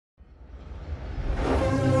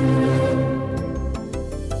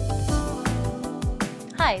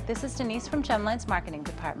Hi, this is Denise from Gemline's Marketing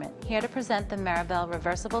Department, here to present the Meribel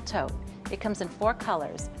Reversible Tote. It comes in 4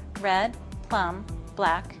 colors: red, plum,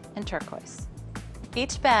 black, and turquoise.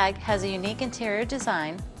 Each bag has a unique interior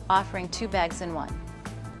design, offering 2 bags in one.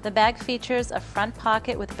 The bag features a front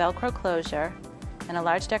pocket with Velcro closure and a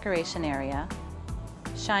large decoration area,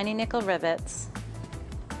 shiny nickel rivets,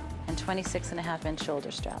 and 26.5-inch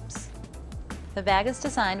shoulder straps. The bag is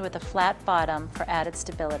designed with a flat bottom for added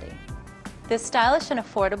stability. This stylish and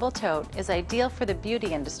affordable tote is ideal for the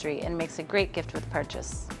beauty industry and makes a great gift with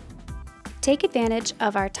purchase. Take advantage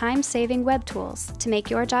of our time-saving web tools to make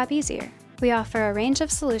your job easier. We offer a range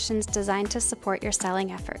of solutions designed to support your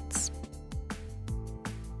selling efforts.